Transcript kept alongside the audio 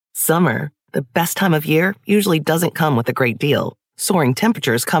Summer, the best time of year, usually doesn't come with a great deal. Soaring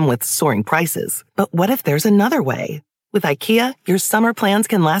temperatures come with soaring prices. But what if there's another way? With IKEA, your summer plans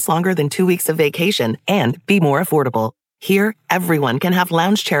can last longer than 2 weeks of vacation and be more affordable. Here, everyone can have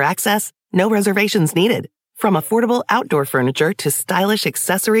lounge chair access, no reservations needed. From affordable outdoor furniture to stylish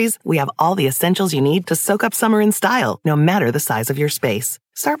accessories, we have all the essentials you need to soak up summer in style, no matter the size of your space.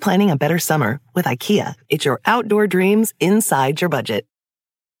 Start planning a better summer with IKEA. It's your outdoor dreams inside your budget.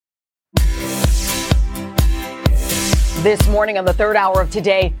 This morning on the third hour of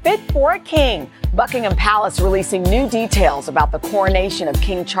Today, Fit for a King. Buckingham Palace releasing new details about the coronation of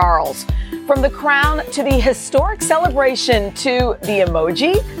King Charles. From the crown to the historic celebration to the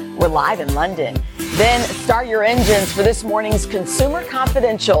emoji, we're live in London. Then start your engines for this morning's Consumer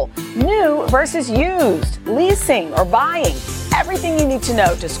Confidential. New versus used, leasing or buying. Everything you need to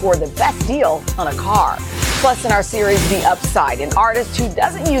know to score the best deal on a car. Plus in our series, The Upside, an artist who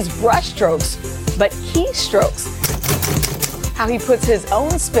doesn't use brush strokes, but keystrokes. How he puts his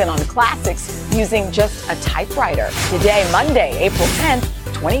own spin on classics using just a typewriter. Today, Monday, April 10th,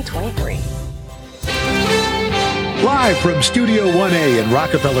 2023. Live from Studio 1A in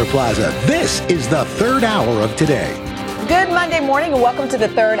Rockefeller Plaza, this is the third hour of Today. Good Monday morning and welcome to the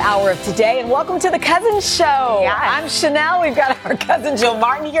third hour of Today and welcome to the Cousins Show. Yes. I'm Chanel. We've got our cousin Jill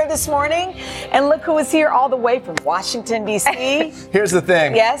Martin here this morning. And look who is here all the way from Washington, D.C. Here's the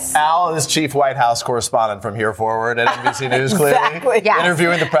thing. Yes? Al is chief White House correspondent from here forward at NBC News, clearly. Exactly. Yes.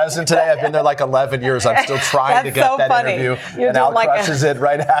 Interviewing the president today. I've been there like 11 years. I'm still trying to get so that funny. interview. You're and doing Al like crushes it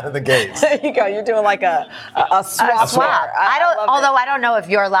right out of the gates. There you go. You're doing like a swap. Swap. there. I don't know if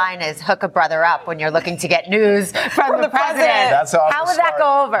your line is hook a brother up when you're looking to get news from the president. That's how would that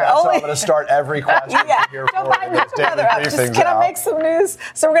go over? That's how I'm going to start every question Yeah, from here don't forward. mind in hook those a brother up. daily Just, briefings, can I Al. make some news?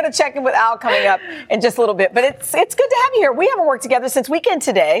 So we're going to check in with Al coming up in just a little bit. But it's good to have you here. We haven't worked together since Weekend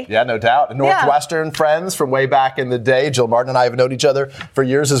Today. Yeah, no doubt. Northwestern friends from way back in the day. Jill Martin and I have known each other for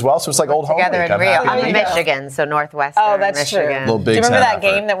years as well, so it's like old home Together week. in Rio. happy to I'm be in here. Michigan, so Northwestern, Oh, that's true. Michigan. Little Do Big you remember Ten that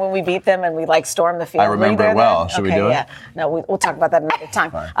game effort. that when we beat them and we stormed the field? I Were you remember there it well. then? Should we Okay, do it? Yeah. No, we'll talk about that another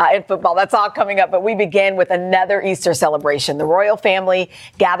time in football. That's all coming up. But we begin with another Easter celebration. The royal family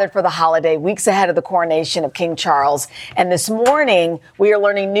gathered for the holiday weeks ahead of the coronation of King Charles. And this morning, we are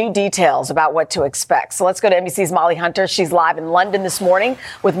learning new details about what to expect. So let's go to NBC's Molly Hunter. She's live in London this morning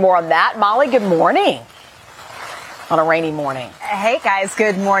with more on that. Molly, good morning. On a rainy morning. Hey guys,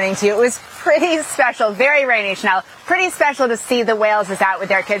 good morning to you. It was pretty special, very rainy, Chanel. Pretty special to see the Waleses out with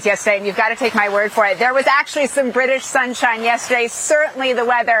their kids yesterday, and you've got to take my word for it. There was actually some British sunshine yesterday, certainly the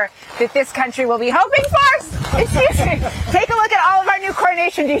weather that this country will be hoping for. Excuse me. Take a look at all of our new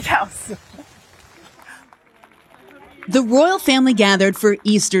coronation details. The royal family gathered for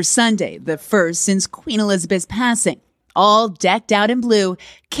Easter Sunday, the first since Queen Elizabeth's passing. All decked out in blue,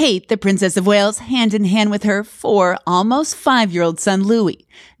 Kate, the Princess of Wales, hand in hand with her almost 5-year-old son Louis,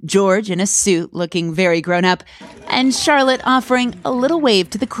 George in a suit looking very grown up, and Charlotte offering a little wave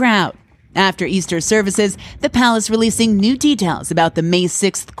to the crowd. After Easter services, the palace releasing new details about the May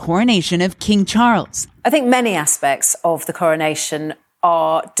 6th coronation of King Charles. I think many aspects of the coronation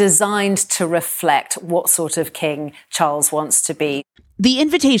are designed to reflect what sort of king Charles wants to be. The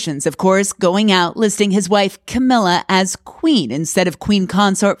invitations, of course, going out listing his wife Camilla as queen instead of queen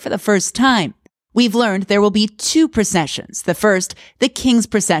consort for the first time. We've learned there will be 2 processions. The first, the King's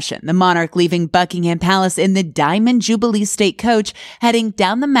procession, the monarch leaving Buckingham Palace in the Diamond Jubilee State coach, heading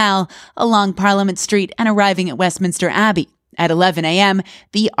down the Mall along Parliament Street and arriving at Westminster Abbey. At 11 a.m.,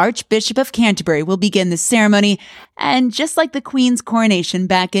 the Archbishop of Canterbury will begin the ceremony, and just like the Queen's coronation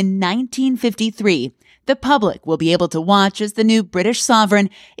back in 1953, the public will be able to watch as the new British sovereign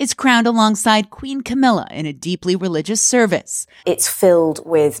is crowned alongside Queen Camilla in a deeply religious service. It's filled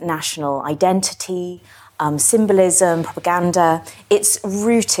with national identity, symbolism, propaganda. It's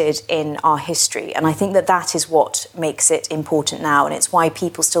rooted in our history, and I think that is what makes it important now, and it's why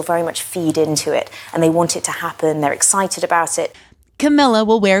people still very much feed into it, and they want it to happen, they're excited about it. Camilla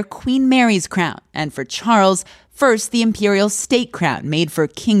will wear Queen Mary's crown, and for Charles, first the imperial state crown made for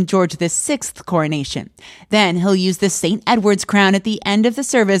King George VI's coronation. Then he'll use the St. Edward's crown at the end of the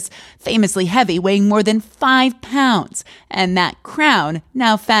service, famously heavy, weighing more than 5 pounds, and that crown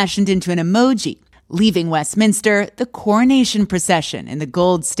now fashioned into an emoji. Leaving Westminster, the coronation procession in the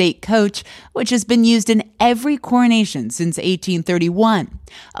gold state coach, which has been used in every coronation since 1831.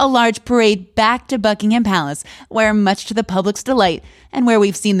 A large parade back to Buckingham Palace, where, much to the public's delight, and where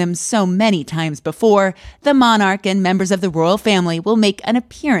we've seen them so many times before, the monarch and members of the royal family will make an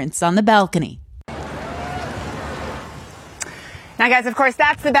appearance on the balcony. Now, guys, of course,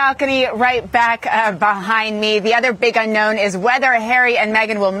 that's the balcony right back behind me. The other big unknown is whether Harry and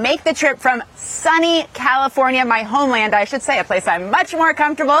Meghan will make the trip from sunny California, my homeland, I should say, a place I'm much more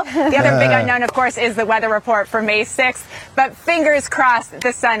comfortable. The other big unknown, of course, is the weather report for May 6th. But fingers crossed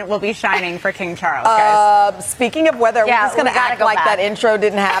the sun will be shining for King Charles, guys. Speaking of weather, we're just going to act like that intro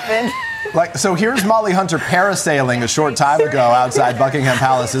didn't happen. So here's Molly Hunter parasailing a short time ago outside Buckingham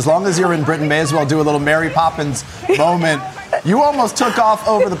Palace. As long as you're in Britain, may as well do a little Mary Poppins moment. You almost took off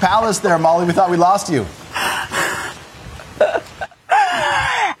over the palace there, Molly. We thought we lost you.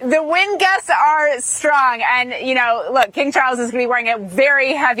 The wind gusts are strong. And, look, King Charles is going to be wearing a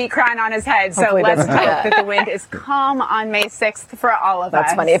very heavy crown on his head. So let's hope that the wind is calm on May 6th for all of us.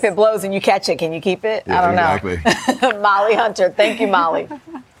 That's funny. If it blows and you catch it, can you keep it? Yeah, I don't know. Exactly. Molly Hunter. Thank you, Molly.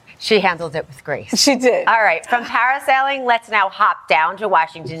 She handled it with grace. She did. All right, from parasailing, let's now hop down to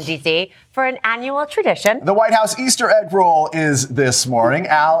Washington, D.C. for an annual tradition. The White House Easter egg roll is this morning.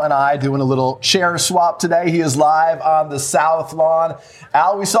 Al and I doing a little share swap today. He is live on the South Lawn.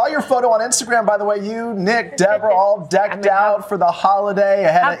 Al, we saw your photo on Instagram, by the way. You, Nick, Deborah, all decked out for the holiday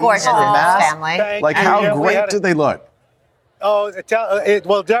ahead of Easter Mass. Family. Like, how great do they look?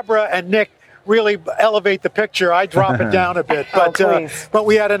 Well, Deborah and Nick really elevate the picture. I drop it down a bit. But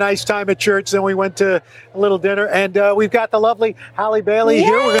we had a nice time at church. Then we went to a little dinner. And we've got the lovely Halle Bailey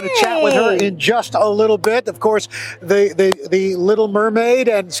here. We're going to chat with her in just a little bit. Of course, the Little Mermaid.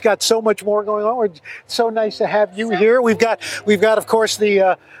 And it's got so much more going on. It's so nice to have you here. We've got of course,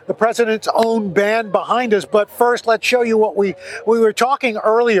 the president's own band behind us. But first, let's show you what we were talking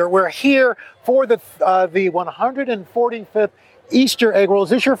earlier. We're here for the 145th Easter egg roll. Is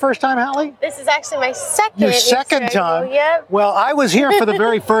this your first time, Hallie? This is actually my second. Your second Easter time? egg roll, yep. Well, I was here for the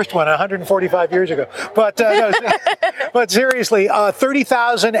very first one 145 years ago. But seriously,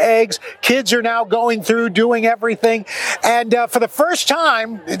 30,000 eggs. Kids are now going through, doing everything. And for the first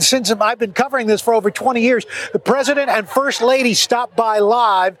time, since I've been covering this for over 20 years, the President and First Lady stopped by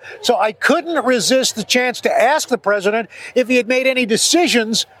live. So I couldn't resist the chance to ask the President if he had made any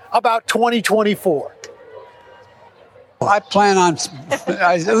decisions about 2024. I plan on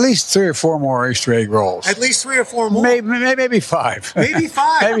at least 3 or 4 more Easter egg rolls. At least 3 or 4 more? Maybe 5. Maybe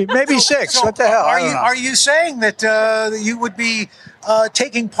 5? maybe 6. So what the hell? Are you saying that you would be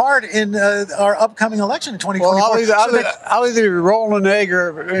taking part in our upcoming election in 2024? Well, I'll either be rolling an egg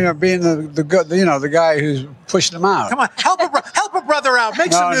or being the guy who's pushing them out. Come on, help a brother out.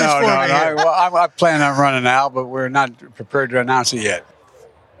 Make some news for me. I plan on running out, but we're not prepared to announce it yet.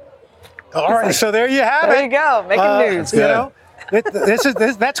 All right, so there you have it. There you go, making news.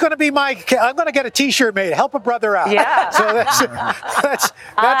 That's going to be I'm going to get a T-shirt made. Help a brother out. Yeah. So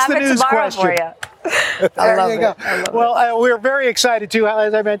that's the news question. For you. There you go. Well, we're very excited too.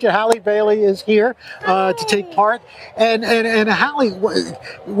 As I mentioned, Halle Bailey is here to take part. And Halle,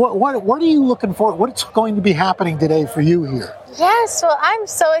 what are you looking for? What's going to be happening today for you here? Yes, well, I'm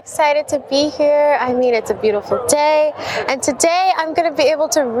so excited to be here. I mean, it's a beautiful day. And today I'm going to be able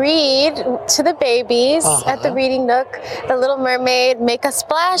to read to the babies at the Reading Nook, The Little Mermaid Make a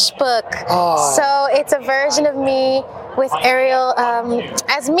Splash book. So it's a version of me with Ariel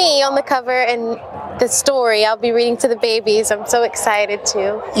as me on the cover and the story. I'll be reading to the babies. I'm so excited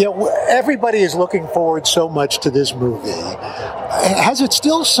too. Everybody is looking forward so much to this movie. Has it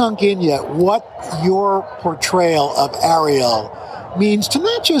still sunk in yet what your portrayal of Ariel means to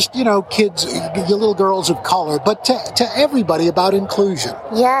not just, kids, your little girls of color, but to everybody about inclusion?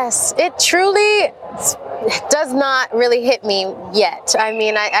 Yes, it truly does not really hit me yet. I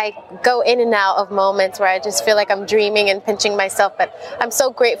mean, I go in and out of moments where I just feel like I'm dreaming and pinching myself, but I'm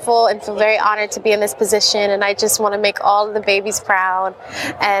so grateful and feel very honored to be in this position, and I just want to make all of the babies proud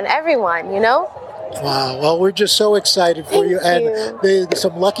and everyone, Wow. Well, we're just so excited for you. And there's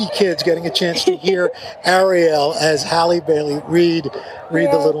some lucky kids getting a chance to hear Ariel as Halle Bailey read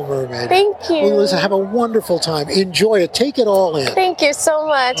The Little Mermaid. Thank you. Well, listen, have a wonderful time. Enjoy it. Take it all in. Thank you so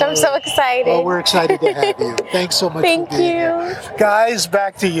much. I'm so excited. Well, we're excited to have you. Thanks so much for being here. Guys,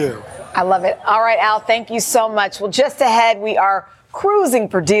 back to you. I love it. All right, Al, thank you so much. Well, just ahead, we are cruising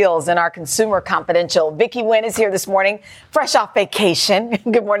for deals in our Consumer Confidential. Vicky Nguyen is here this morning, fresh off vacation.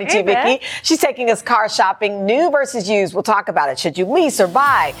 Good morning to you, Vicky. She's taking us car shopping, new versus used. We'll talk about it. Should you lease or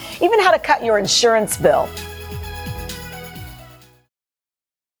buy? Even how to cut your insurance bill.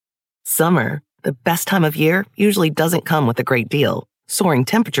 Summer, the best time of year, usually doesn't come with a great deal. Soaring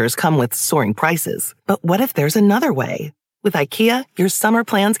temperatures come with soaring prices. But what if there's another way? With IKEA, your summer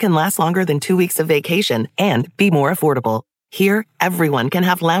plans can last longer than 2 weeks of vacation and be more affordable. Here, everyone can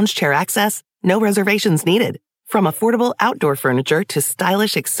have lounge chair access, no reservations needed. From affordable outdoor furniture to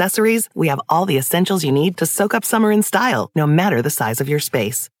stylish accessories, we have all the essentials you need to soak up summer in style, no matter the size of your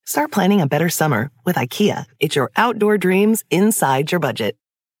space. Start planning a better summer with IKEA. It's your outdoor dreams inside your budget.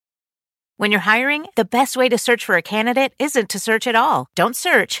 When you're hiring, the best way to search for a candidate isn't to search at all. Don't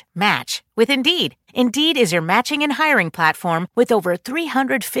search, match with Indeed. Indeed is your matching and hiring platform with over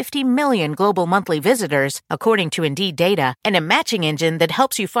 350 million global monthly visitors, according to Indeed data, and a matching engine that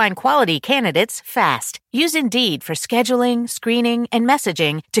helps you find quality candidates fast. Use Indeed for scheduling, screening, and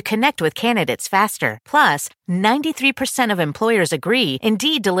messaging to connect with candidates faster. Plus, 93% of employers agree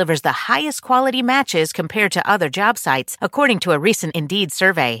Indeed delivers the highest quality matches compared to other job sites, according to a recent Indeed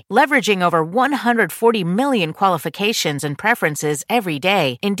survey. Leveraging over 140 million qualifications and preferences every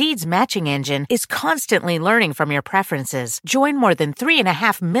day, Indeed's matching engine is constantly learning from your preferences. Join more than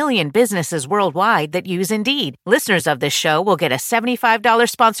 3.5 million businesses worldwide that use Indeed. Listeners of this show will get a $75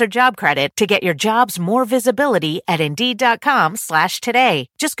 sponsored job credit to get your jobs more visibility at Indeed.com/today.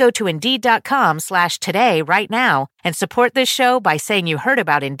 Just go to Indeed.com/today right now and support this show by saying you heard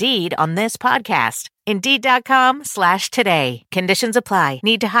about Indeed on this podcast. Indeed.com/today. Conditions apply.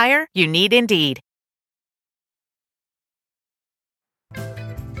 Need to hire? You need Indeed.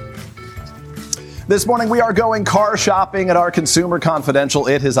 This morning, we are going car shopping at our Consumer Confidential.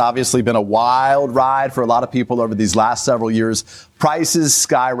 It has obviously been a wild ride for a lot of people over these last several years. Prices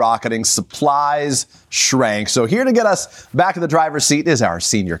skyrocketing, supplies shrank. So here to get us back to the driver's seat is our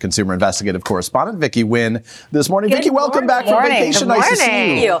senior consumer investigative correspondent, Vicky Nguyen, this morning. Vicky, welcome back from vacation. Nice to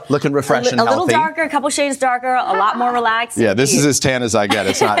see you. Looking refreshed and healthy. A little darker, a couple shades darker, a lot more relaxed. Yeah, this is as tan as I get.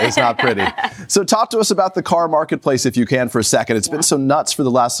 It's not pretty. So talk to us about the car marketplace if you can for a second. It's been so nuts for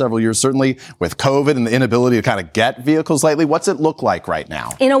the last several years, certainly with COVID and the inability to kind of get vehicles lately. What's it look like right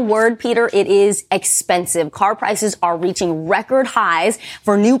now? In a word, Peter, it is expensive. Car prices are reaching record highs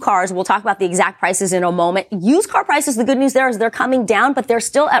for new cars. We'll talk about the exact prices in a moment. Used car prices, the good news there is they're coming down, but they're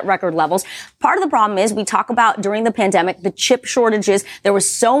still at record levels. Part of the problem is we talk about during the pandemic, the chip shortages. There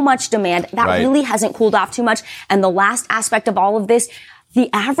was so much demand. That really hasn't cooled off too much. And the last aspect of all of this, the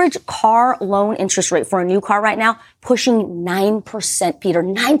average car loan interest rate for a new car right now, pushing 9%, Peter,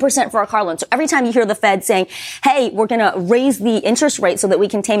 9% for a car loan. So every time you hear the Fed saying, hey, we're going to raise the interest rate so that we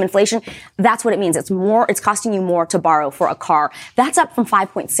can tame inflation, that's what it means. It's costing you more to borrow for a car. That's up from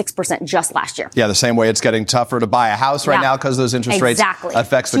 5.6% just last year. Yeah, the same way it's getting tougher to buy a house right now because those interest rates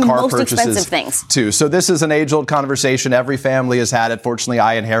affects the car purchases expensive things too. So this is an age-old conversation. Every family has had it. Fortunately,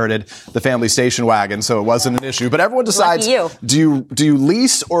 I inherited the family station wagon, so it wasn't an issue. But everyone decides, do you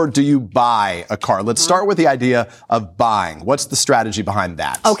lease or do you buy a car? Let's start with the idea of buying. What's the strategy behind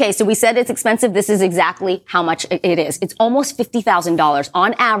that? Okay, so we said it's expensive. This is exactly how much it is. It's almost $50,000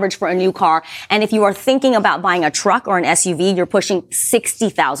 on average for a new car. And if you are thinking about buying a truck or an SUV, you're pushing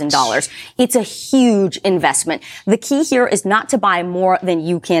 $60,000. It's a huge investment. The key here is not to buy more than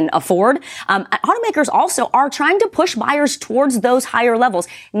you can afford. Automakers also are trying to push buyers towards those higher levels.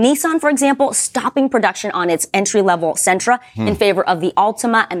 Nissan, for example, stopping production on its entry-level Sentra in favor of the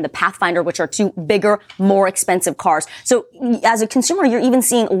Altima and the Pathfinder, which are two bigger, more expensive cars. So as a consumer, you're even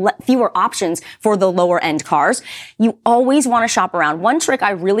seeing fewer options for the lower end cars. You always want to shop around. One trick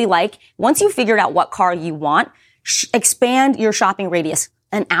I really like, once you figured out what car you want, expand your shopping radius.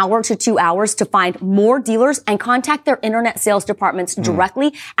 An hour to 2 hours to find more dealers and contact their internet sales departments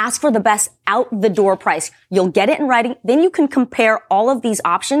directly. Ask for the best out the door price. You'll get it in writing. Then you can compare all of these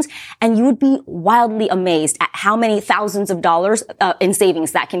options and you would be wildly amazed at how many thousands of dollars in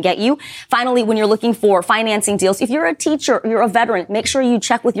savings that can get you. Finally, when you're looking for financing deals, if you're a teacher, you're a veteran, make sure you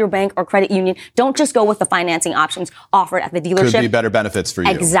check with your bank or credit union. Don't just go with the financing options offered at the dealership. Could be better benefits for you.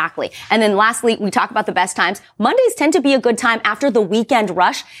 Exactly. And then lastly, we talk about the best times. Mondays tend to be a good time after the weekend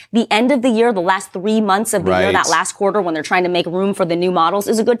rush. The end of the year, the last 3 months of the year, that last quarter when they're trying to make room for the new models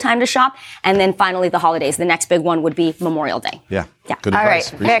is a good time to shop. And then finally, the holidays. The next big one would be Memorial Day. Yeah. Good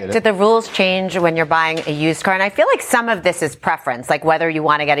advice. All right, Vic, did the rules change when you're buying a used car? And I feel like some of this is preference, like whether you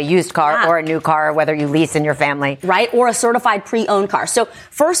want to get a used car or a new car, or whether you lease in your family. Right, or a certified pre-owned car. So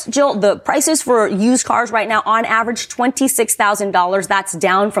first, Jill, the prices for used cars right now, on average, $26,000. That's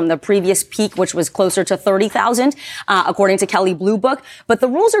down from the previous peak, which was closer to $30,000, according to Kelley Blue Book. But the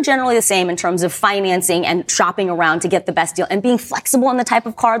rules are generally the same in terms of financing and shopping around to get the best deal and being flexible in the type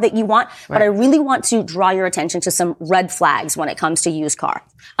of car that you want. Right. But I really want to draw your attention to some red flags when it comes to used car.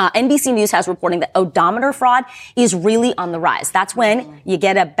 NBC News has reporting that odometer fraud is really on the rise. That's when you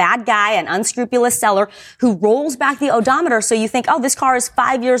get a bad guy, an unscrupulous seller who rolls back the odometer so you think, oh, this car is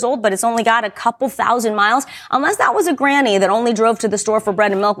 5 years old, but it's only got a couple thousand miles. Unless that was a granny that only drove to the store for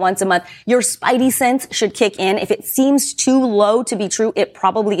bread and milk once a month, your spidey sense should kick in. If it seems too low to be true, it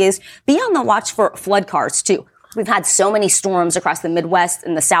probably is. Be on the watch for flood cars, too. We've had so many storms across the Midwest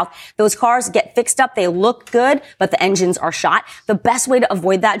and the South. Those cars get fixed up. They look good, but the engines are shot. The best way to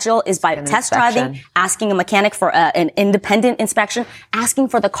avoid that, Jill, is by test driving, asking a mechanic for an independent inspection, asking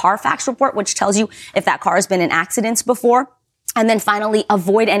for the Carfax report, which tells you if that car has been in accidents before. And then finally,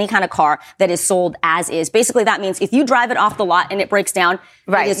 avoid any kind of car that is sold as is. Basically, that means if you drive it off the lot and it breaks down,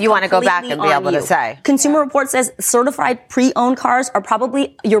 right, you want to go back and be able to say. Consumer Reports says certified pre-owned cars are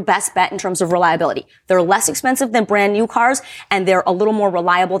probably your best bet in terms of reliability. They're less expensive than brand new cars, and they're a little more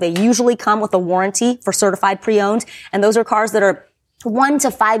reliable. They usually come with a warranty for certified pre-owned, and those are cars that are 1 to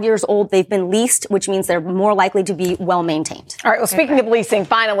 5 years old. They've been leased, which means they're more likely to be well maintained. All right. Well, speaking of leasing,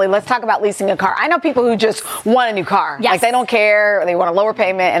 finally, let's talk about leasing a car. I know people who just want a new car. Yes. Like they don't care. They want a lower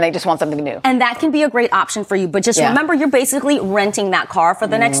payment and they just want something new. And that can be a great option for you. But just remember, you're basically renting that car for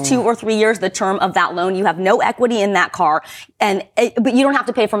the next 2 or 3 years, the term of that loan. You have no equity in that car. But you don't have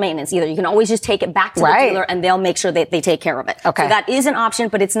to pay for maintenance either. You can always just take it back to the dealer and they'll make sure that they take care of it. Okay. So that is an option,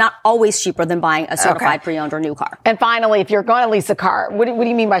 but it's not always cheaper than buying a certified pre-owned or new car. And finally, if you're going to lease a car, what do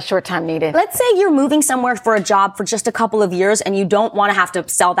you mean by short time needed? Let's say you're moving somewhere for a job for just a couple of years and you don't want to have to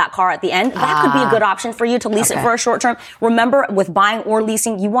sell that car at the end. That could be a good option for you to lease it for a short term. Remember, with buying or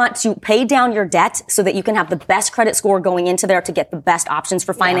leasing, you want to pay down your debt so that you can have the best credit score going into there to get the best options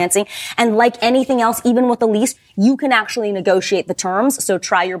for financing. And like anything else, even with a lease, you can actually negotiate the terms. So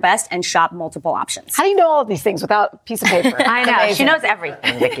try your best and shop multiple options. How do you know all of these things without a piece of paper? I know. Amazing. She knows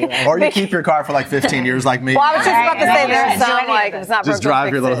everything, Vicky. Or you keep your car for like 15 years like me. Well, I was just about to say there's some like it's not just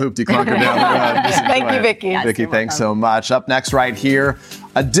drive your little hoopty clunker down the road. Thank you, Vicky. Vicky, thanks so much. Up next right here,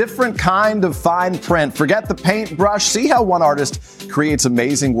 a different kind of fine print. Forget the paintbrush. See how one artist creates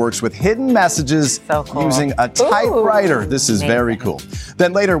amazing works with hidden messages using a typewriter. This is very cool.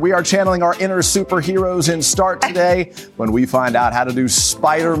 Then later, we are channeling our inner superheroes in Start Today when we find out how to do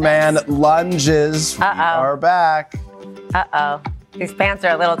Spider-Man lunges. We are back. Uh-oh. These pants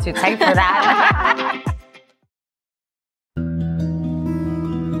are a little too tight for that.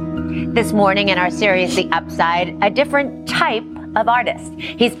 This morning in our series, The Upside, a different type of artist.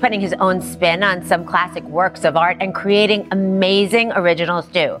 He's putting his own spin on some classic works of art and creating amazing originals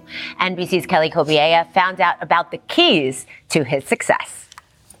too. NBC's Kelly Kobiea found out about the keys to his success.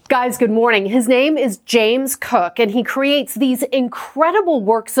 Guys, good morning. His name is James Cook, and he creates these incredible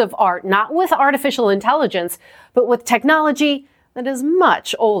works of art, not with artificial intelligence, but with technology that is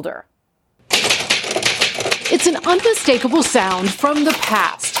much older. It's an unmistakable sound from the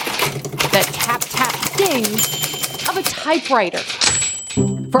past. The tap-tap ding of a typewriter.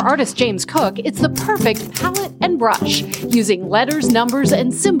 For artist James Cook, it's the perfect palette and brush, using letters, numbers,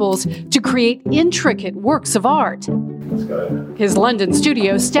 and symbols to create intricate works of art. His London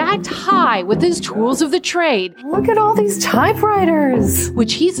studio stacked high with his tools of the trade. Look at all these typewriters,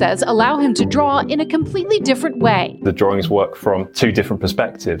 which he says allow him to draw in a completely different way. The drawings work from 2 different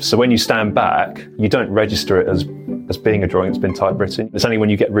perspectives. So when you stand back, you don't register it as being a drawing that's been typewritten. It's only when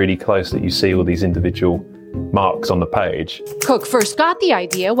you get really close that you see all these individual marks on the page. Cook first got the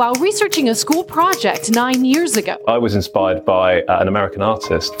idea while researching a school project 9 years ago. I was inspired by an American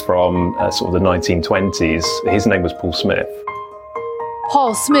artist from sort of the 1920s. His name was Paul Smith.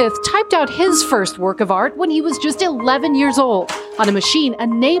 Paul Smith typed out his first work of art when he was just 11 years old on a machine a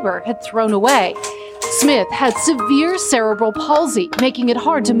neighbor had thrown away. Smith had severe cerebral palsy, making it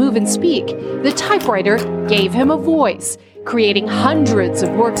hard to move and speak. The typewriter gave him a voice, creating hundreds of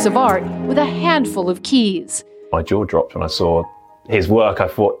works of art with a handful of keys. My jaw dropped when I saw his work. I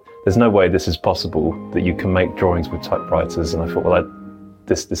thought, there's no way this is possible, that you can make drawings with typewriters. And I thought, well,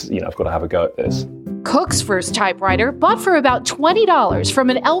 I've got to have a go at this. Cook's first typewriter, bought for about $20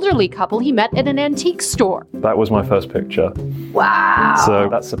 from an elderly couple he met at an antique store. That was my first picture. Wow. So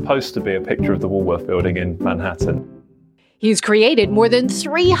that's supposed to be a picture of the Woolworth building in Manhattan. He's created more than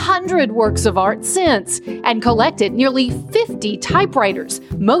 300 works of art since and collected nearly 50 typewriters,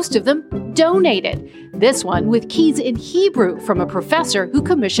 most of them donated. This one with keys in Hebrew from a professor who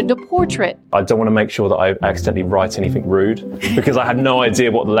commissioned a portrait. I don't want to make sure that I accidentally write anything rude because I had no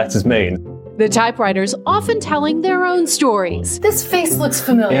idea what the letters mean. The typewriters often telling their own stories. This face looks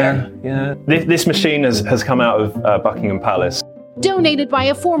familiar. Yeah. This machine has come out of Buckingham Palace. Donated by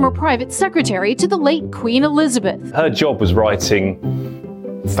a former private secretary to the late Queen Elizabeth. Her job was writing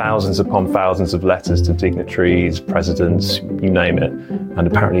thousands upon thousands of letters to dignitaries, presidents, you name it. And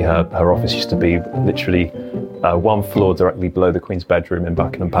apparently her office used to be literally 1 floor directly below the Queen's bedroom in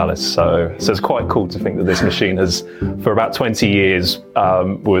Buckingham Palace. So it's quite cool to think that this machine has, for about 20 years,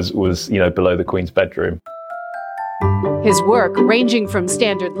 was below the Queen's bedroom. His work ranging from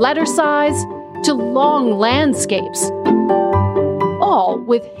standard letter size to long landscapes, all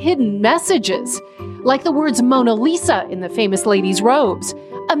with hidden messages. like the words Mona Lisa in the famous lady's robes,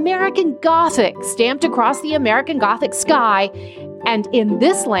 American Gothic stamped across the American Gothic sky, and in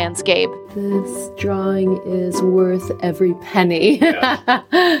this landscape, this drawing is worth every penny.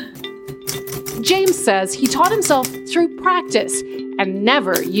 James says he taught himself through practice and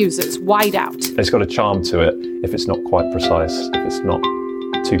never uses whiteout. It's got a charm to it if it's not quite precise, if it's not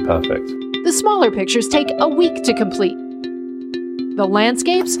too perfect. The smaller pictures take a week to complete. The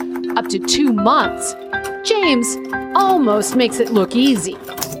landscapes, up to 2 months. James almost makes it look easy.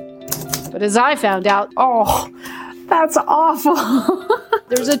 But as I found out, That's awful.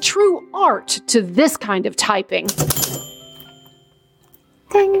 there's a true art to this kind of typing.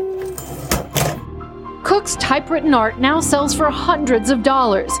 Ding. Cook's typewritten art now sells for hundreds of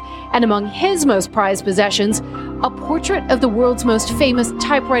dollars, and among his most prized possessions, a portrait of the world's most famous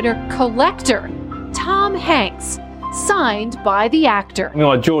typewriter collector, Tom Hanks, signed by the actor.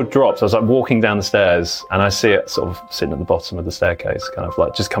 My jaw drops. I was like walking down the stairs and I see it sort of sitting at the bottom of the staircase, kind of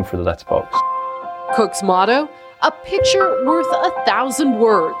like just come through the letterbox. Cook's motto, a picture worth 1,000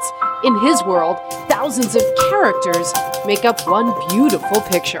 words. In his world, thousands of characters make up one beautiful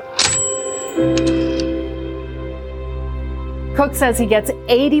picture. Cook says he gets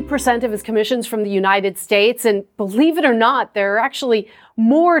 80% of his commissions from the United States, and believe it or not, there are actually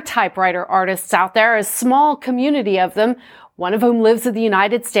more typewriter artists out there, a small community of them, one of whom lives in the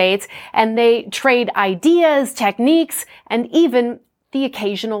United States, and they trade ideas, techniques, and even the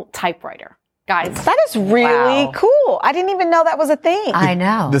occasional typewriter. Guys, that is really cool. I didn't even know that was a thing. I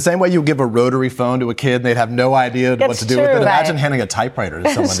know. The same way you give a rotary phone to a kid and they'd have no idea what to do with it. Imagine handing a typewriter to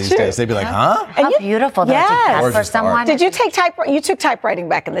someone these days. They'd be like, huh? How beautiful that is for someone. Did you take typewriting? You took typewriting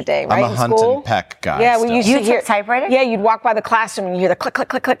back in the day, right? I'm a Hunt and Peck guy. Yeah, we used to hear typewriting. Yeah, you'd walk by the classroom and you hear the click, click,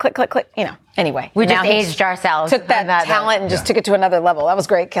 click, click, click, click, click. You know. Anyway, we just aged ourselves. Took that talent and just took it to another level. That was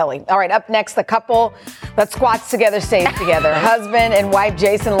great, Kelly. All right, up next, the couple that squats together stays together. Husband and wife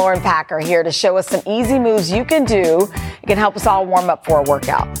Jason Lauren Pack are here to show us some easy moves you can do. It can help us all warm up for a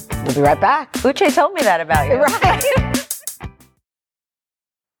workout. We'll be right back. Uche told me that about you. Right.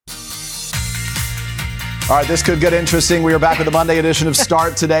 All right, this could get interesting. We are back with the Monday edition of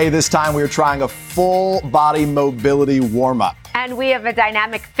Start Today. This time we are trying a full body mobility warm-up. And we have a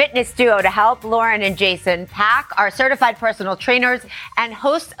dynamic fitness duo to help. Lauren and Jason Pack are certified personal trainers and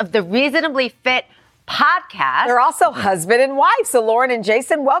hosts of the Reasonably Fit podcast. They're also husband and wife. So Lauren and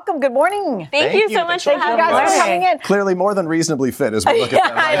Jason, welcome. Good morning. Thank you so much for having us. Thank you guys for coming in. Clearly more than reasonably fit as we look at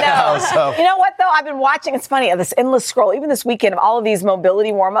them right now. So. You know what, though? I've been watching. It's funny, this endless scroll, even this weekend, of all of these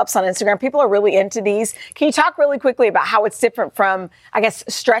mobility warm-ups on Instagram. People are really into these. Can you talk really quickly about how it's different from, I guess,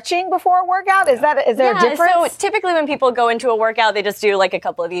 stretching before a workout? Is there a difference? So typically when people go into a workout, they just do like a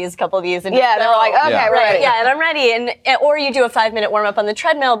couple of these, and they're like, okay, we're ready. Yeah, and I'm ready. Or you do a 5-minute warm-up on the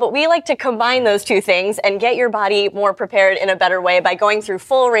treadmill. But we like to combine those two things and get your body more prepared in a better way by going through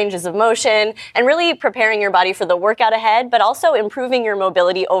full ranges of motion and really preparing your body for the workout ahead, but also improving your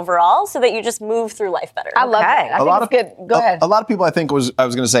mobility overall so that you just move through life better. I love that. I think it's good. Go ahead. A lot of people, I was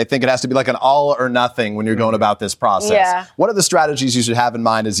going to say, think it has to be like an all or nothing when you're going about this process. Yeah. What are the strategies you should have in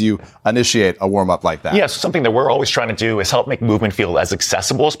mind as you initiate a warm-up like that? Yes, something that we're always trying to do is help make movement feel as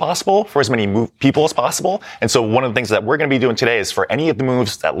accessible as possible for as many people as possible. And so one of the things that we're going to be doing today is for any of the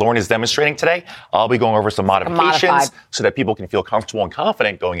moves that Lauren is demonstrating today, I'll be going over some modifications so that people can feel comfortable and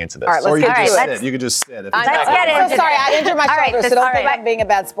confident going into this. All right, or you could just sit. You could just sit. I'm so sorry. I injured my shoulder, so don't think I'm being a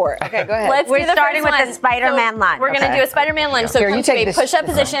bad sport. Okay, go ahead. We're starting with the Spider-Man lunge. We're going to do a Spider-Man lunge. So Here, come to a push-up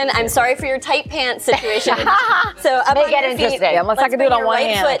position. I'm sorry for your tight pants situation. So up on your feet. Yeah, unless I can do it on one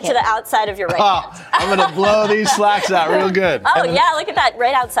hand. Right foot to the outside of your right hand. I'm going to blow these slacks out real good. Oh, yeah, look at that.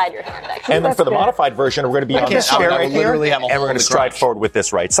 Right outside your hand, actually. And then for the modified version, we're going to be on this chair right here, and we're going to stride forward with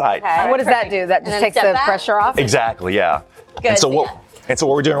this right side. What does that do? That just takes the pressure off? Exactly, yeah. Good. And so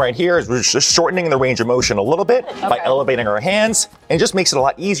what we're doing right here is we're just shortening the range of motion a little bit by elevating our hands, and it just makes it a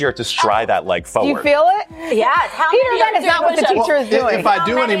lot easier to stride that leg forward. You feel it? Yeah. Peter, that is not what the teacher is doing. If I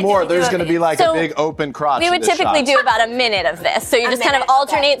do any more, there's going to be like a big open crotch. We would typically do about a minute of this. So you just kind of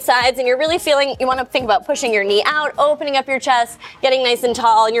alternate sides, and you're really feeling, you want to think about pushing your knee out, opening up your chest, getting nice and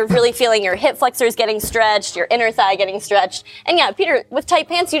tall, and you're really feeling your hip flexors getting stretched, your inner thigh getting stretched. And yeah, Peter, with tight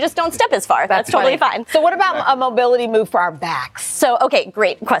pants, you just don't step as far. That's totally fine. So what about a mobility move for our backs? So, okay,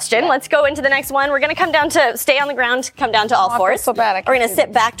 great question. Let's go into the next one. We're going to come down to, stay on the ground, come down to all fours. So bad. We're going to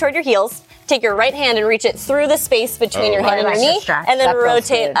sit back toward your heels. Take your right hand and reach it through the space between your hand and your knee, and then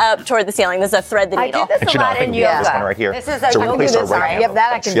rotate up toward the ceiling. This is a thread the needle. I do this a lot in yoga. This one right here. This is a yoga. This Right yep,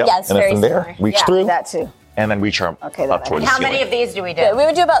 that I can do. Yes, and very then from there, reach through. That too. and then reach our up towards the How ceiling. many of these do we do? Yeah, we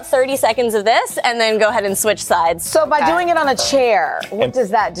would do about 30 seconds of this and then go ahead and switch sides. So by doing it on a chair, what does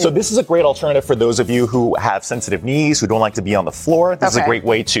that do? So this is a great alternative for those of you who have sensitive knees, who don't like to be on the floor. This is a great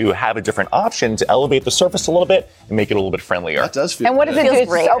way to have a different option to elevate the surface a little bit and make it a little bit friendlier. That does feel And what does it do?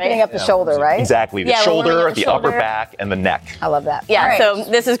 It's just opening up the shoulder, right? Exactly. The shoulder, the upper back, and the neck. I love that. Yeah, so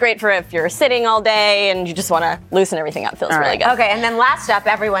this is great for if you're sitting all day and you just want to loosen everything up. Feels really good. Okay, and then last up,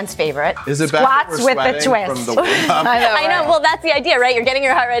 everyone's favorite. Is it bad that squats we're with the sweating twist? from the warm-up? I know. Well, that's the idea, right? You're getting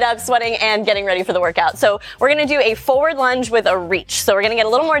your heart rate up, sweating, and getting ready for the workout. So we're going to do a forward lunge with a reach. So we're going to get a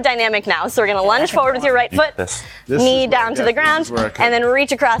little more dynamic now. So we're going to lunge forward with your right foot, knee down to the ground, and then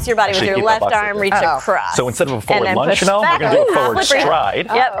reach across your body with your left arm, reach across. So instead of a forward And then lunge, push we're back. going to do a forward Flip your- stride.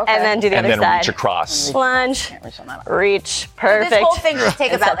 Yep, and then do the and other then side. reach across. Lunge, reach, perfect. This whole thing should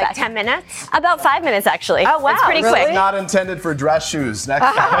take And about set like back. 10 minutes. About 5 minutes, actually. Oh, wow. It's pretty Really? quick. Not intended for dress shoes. Next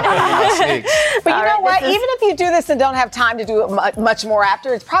time. Sneaks. But you know what? Even if you do this and don't have time to do it much more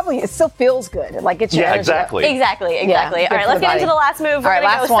after, it still feels good. Like it's your energy. Exactly. Yeah, All good right, for let's the get into body. the last move. We're All right,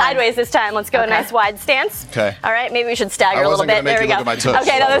 going to last go one. sideways this time. Let's go a nice wide stance. Okay. All right, maybe we should stagger I a little wasn't bit. gonna make There we you go. look at my toes,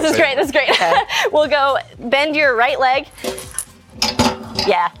 Okay, so no, this is okay. great. This is great. We'll go bend your right leg.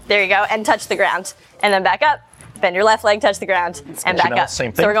 Yeah, there you go. And touch the ground. And then back up. Bend your left leg, touch the ground, and back up.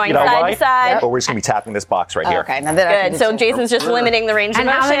 Same thing. So we're going You know side why? to side. But we're just going to be tapping this box right here. Okay, now that I can Good. do So too. Jason's just limiting the range of And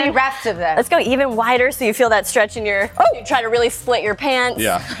motion. how many reps of this? Let's go even wider so you feel that stretch in your. You try to really split your pants.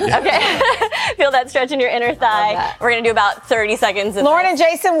 Yeah. Okay. Feel that stretch in your inner thigh. We're gonna do about 30 seconds. Of Lauren this.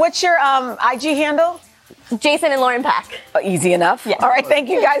 and Jason, what's your IG handle? Jason and Lauren Pack. Easy enough. Yeah. All right. Thank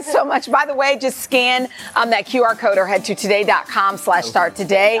you guys so much. By the way, just scan that QR code or head to today.com/start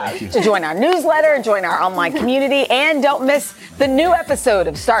today to join our newsletter, join our online community, and don't miss the new episode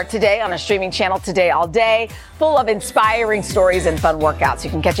of Start Today on a streaming channel Today All Day, full of inspiring stories and fun workouts. You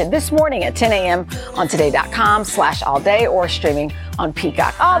can catch it this morning at 10 a.m. on today.com/all day or streaming on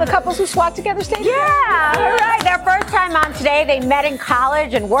Peacock. Oh, the couples who swat together stay together. Yeah, all right. Their first time on Today, they met in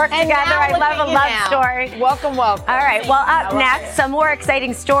college and worked together. I love a love story. Welcome. All right, well, up next, some more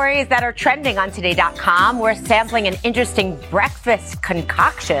exciting stories that are trending on today.com. We're sampling an interesting breakfast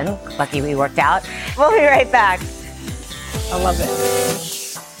concoction. Lucky we worked out. We'll be right back. I love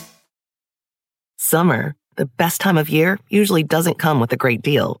it. Summer, the best time of year, usually doesn't come with a great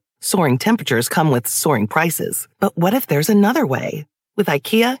deal. Soaring temperatures come with soaring prices. But what if there's another way? With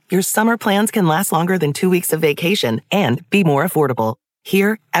IKEA, your summer plans can last longer than 2 weeks of vacation and be more affordable.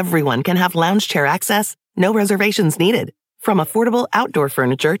 Here, everyone can have lounge chair access, no reservations needed. From affordable outdoor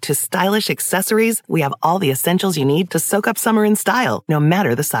furniture to stylish accessories, we have all the essentials you need to soak up summer in style, no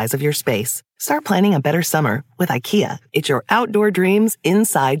matter the size of your space. Start planning a better summer with IKEA. It's your outdoor dreams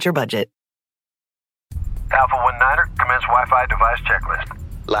inside your budget. Alpha 19er, commence Wi-Fi device checklist.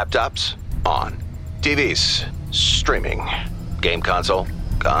 Laptops, on. TVs, streaming. Game console,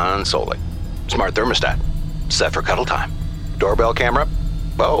 consoling. Smart thermostat, set for cuddle time. Doorbell camera,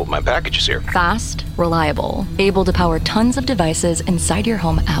 oh, my package is here. Fast, reliable, able to power tons of devices inside your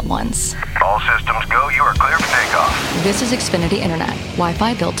home at once. All systems go, you are clear for takeoff. This is Xfinity Internet,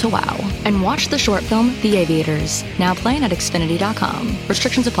 Wi-Fi built to wow. And watch the short film, The Aviators, now playing at Xfinity.com.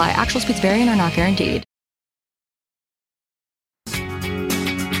 Restrictions apply. Actual speeds vary and are not guaranteed.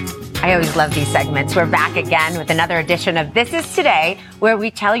 I always love these segments. We're back again with another edition of This Is Today, where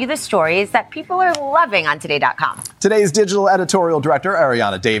we tell you the stories that people are loving on today.com. Today's digital editorial director,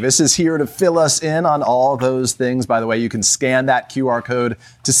 Ariana Davis, is here to fill us in on all those things. By the way, you can scan that QR code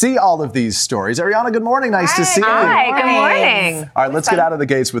to see all of these stories. Ariana, good morning. Nice to see you. Hi, good morning. All right, let's get out of the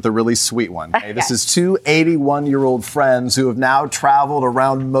gates with a really sweet one. Okay? This is two 81-year-old friends who have now traveled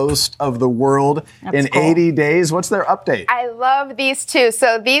around most of the world in 80 days. What's their update? I love these two.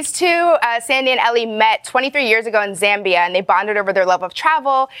 So these two, Sandy and Ellie, met 23 years ago in Zambia, and they bonded over their love of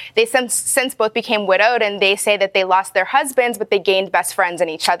travel. They since both became widowed, and they say that they lost their husbands, but they gained best friends in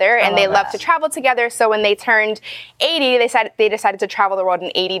each other, and they love to travel together. So when they turned 80, they decided to travel the world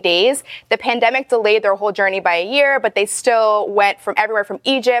in 80 days. The pandemic delayed their whole journey by a year, but they still went from everywhere from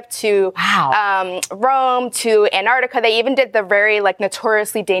Egypt to Rome to Antarctica. They even did the very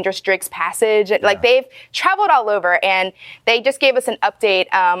notoriously dangerous Drake's Passage. Like they've traveled all over, and they just gave us an update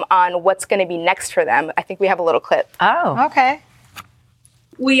on what's going to be next for them. I think we have a little clip. Oh, okay.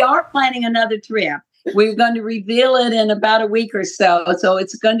 We are planning another trip. We're going to reveal it in about a week or so. So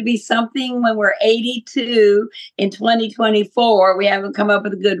it's going to be something when we're 82 in 2024. We haven't come up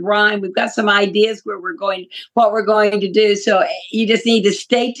with a good rhyme. We've got some ideas what we're going to do. So you just need to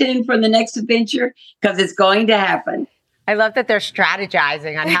stay tuned for the next adventure because it's going to happen. I love that they're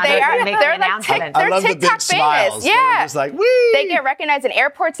strategizing on how they're going to make the announcement. I love TikTok the big smiles. famous. Yeah. They're just like, wee! They get recognized in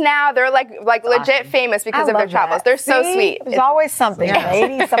airports now. They're like legit famous because of their travels. They're so sweet. There's always something,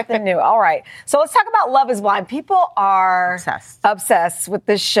 ladies, something new. All right. So let's talk about Love is Blind. People are obsessed with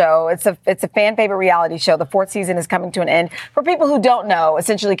this show. It's a fan favorite reality show. The 4th season is coming to an end. For people who don't know,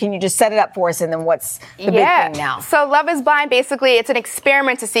 essentially, can you just set it up for us and then what's the big thing now? So Love is Blind, basically, it's an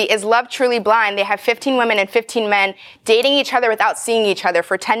experiment to see, is love truly blind? They have 15 women and 15 men dating each other without seeing each other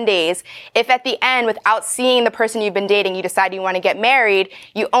for 10 days. If at the end, without seeing the person you've been dating, you decide you want to get married,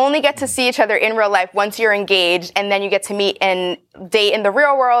 you only get to see each other in real life once you're engaged, and then you get to meet and date in the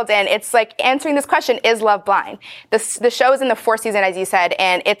real world. And it's like answering this question, is love blind? The show is in the 4th season, as you said,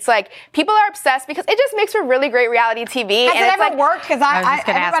 and it's like people are obsessed because it just makes for really great reality TV. Has it ever worked? Because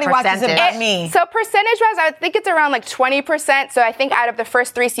everybody watches it but me. So percentage-wise, I think it's around like 20%. So I think out of the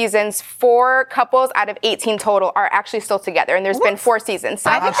first 3 seasons, 4 couples out of 18 total are actually still together, and there's been 4 seasons. So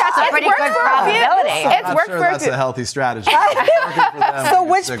I think that's a pretty good probability. It's worked for that's a healthy strategy. So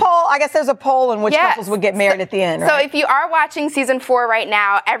which poll? I guess there's a poll in which couples would get married at the end. Right? So if you are watching season 4 right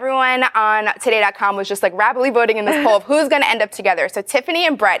now, everyone on Today.com was just like rapidly voting in this poll of who's going to end up together. So Tiffany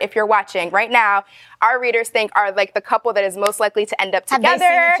and Brett, if you're watching right now, our readers think are like the couple that is most likely to end up together. Have they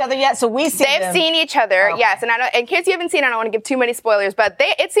seen each other yet? So we see They've seen each other, yes. And I don't, in case you haven't seen, I don't want to give too many spoilers, but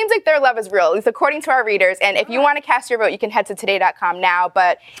it seems like their love is real, at least according to our readers. And if you want to cast your vote, you can head to Today.com now.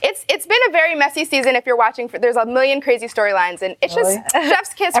 But it's been a very messy season. If you're watching, there's a million crazy storylines, and it's just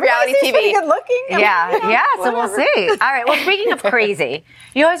chef's kiss reality TV. Pretty good looking. Yeah. So we'll see. All right. Well, speaking of crazy,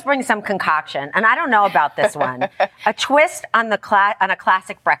 you always bring some concoction, and I don't know about this one. A twist on a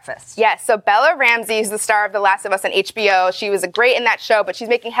classic breakfast. Yes. So Bella Ramsey is the star of The Last of Us on HBO. She was great in that show, but she's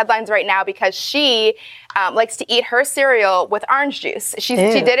making headlines right now because she likes to eat her cereal with orange juice. She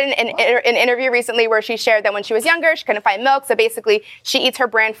did an interview recently where she shared that when she was younger, she couldn't find milk, so basically she eats her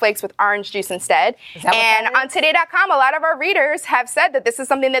bran flakes with orange juice instead. And on Today.com, a lot of our readers have said that this is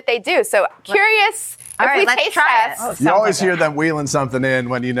something that they do. So curious. All right, let's try it. You always hear them wheeling something in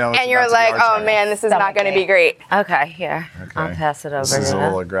when you know. And you're like, oh man, this is not going to be great. Okay, here. I'll pass it over. This is a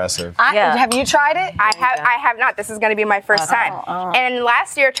little aggressive. Have you tried it? I have not. This is going to be my first time. And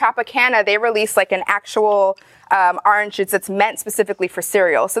last year, Tropicana, they released like an actual orange juice that's meant specifically for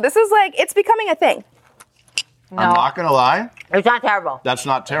cereal. So this is like, it's becoming a thing. No. I'm not going to lie. It's not terrible. That's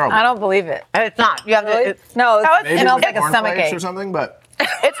not terrible. I don't believe it. It's not. You have to. It smells like a stomachache or something, but.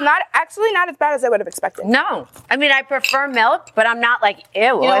 It's not as bad as I would have expected. No. I mean, I prefer milk, but I'm not like, ew.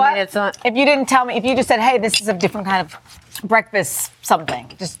 You know I mean, it's not. If you didn't tell me, if you just said, hey, this is a different kind of breakfast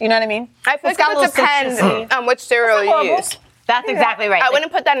something, just, you know what I mean? I feel like it depends on which cereal you use. That's exactly right. I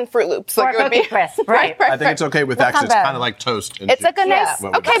wouldn't put that in Fruit Loops. Or Cookie Crisp, right. I think it's okay with X. It's kind of like toast. It's like a nice.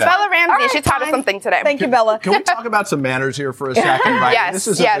 Okay, Bella Ramsey. She taught us something today. Thank you, Bella. Can we talk about some manners here for a second? Right? Yes. This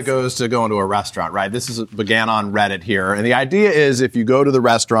is as it goes to going to a restaurant, right? This began on Reddit here. And the idea is if you go to the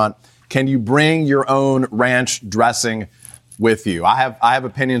restaurant, can you bring your own ranch dressing with you? I have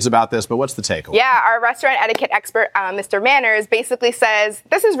opinions about this, but what's the takeaway? Yeah, our restaurant etiquette expert, Mr. Manners, basically says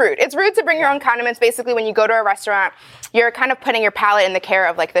this is rude. It's rude to bring your own condiments. Basically, when you go to a restaurant, you're kind of putting your palate in the care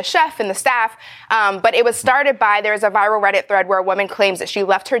of like the chef and the staff. But it was started by, there's a viral Reddit thread where a woman claims that she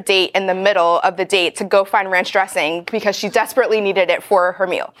left her date in the middle of the date to go find ranch dressing because she desperately needed it for her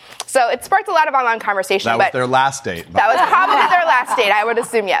meal. So it sparked a lot of online conversation. That was their last date. That was probably their last date, I would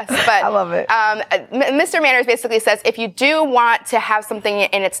assume, yes. But I love it. Mr. Manners basically says if you do want to have something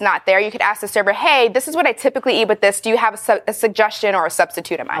and it's not there, you could ask the server, hey, this is what I typically eat with this. Do you have a suggestion or a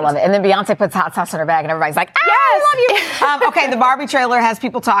substitute in mind? I love it. And then Beyonce puts hot sauce in her bag and everybody's like, yes, I love you. Okay, the Barbie trailer has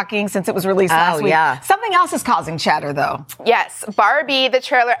people talking since it was released last week. Yeah. Something else is causing chatter, though. Yes, Barbie, the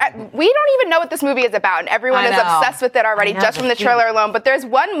trailer. We don't even know what this movie is about, and everyone is obsessed with it already just from the trailer alone. But there's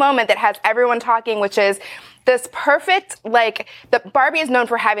one moment that has everyone talking, which is this perfect, Barbie is known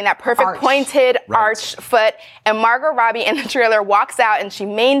for having that perfect pointed arch foot, and Margot Robbie in the trailer walks out and she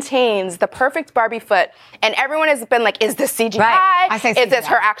maintains the perfect Barbie foot, and everyone has been like, is this CGI? Right. I say CGI. Is this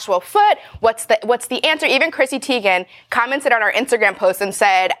her actual foot? What's the answer? Even Chrissy Teigen commented on our Instagram post and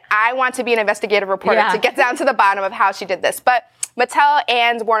said, I want to be an investigative reporter to get down to the bottom of how she did this. But Mattel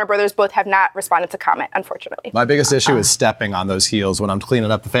and Warner Brothers both have not responded to comment, unfortunately. My biggest issue is stepping on those heels when I'm cleaning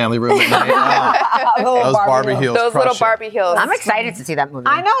up the family room at night. Those Barbie heels. Those little Barbie heels. I'm excited to see that movie.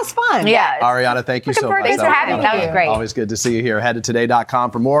 I know, it's fun. Yeah. Ariana, thank you so much. Thanks for having me. That was great. Always good to see you here. Head to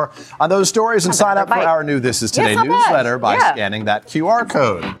today.com for more on those stories and sign up for our new This Is Today newsletter by scanning that QR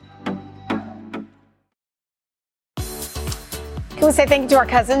code. Can we say thank you to our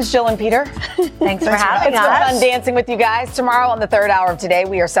cousins, Jill and Peter? Thanks for having us. It's been fun dancing with you guys. Tomorrow on the third hour of Today,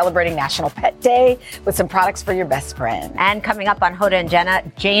 we are celebrating National Pet Day with some products for your best friend. And coming up on Hoda and Jenna,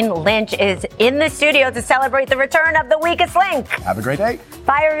 Jane Lynch is in the studio to celebrate the return of the Weakest Link. Have a great day.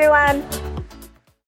 Bye, everyone.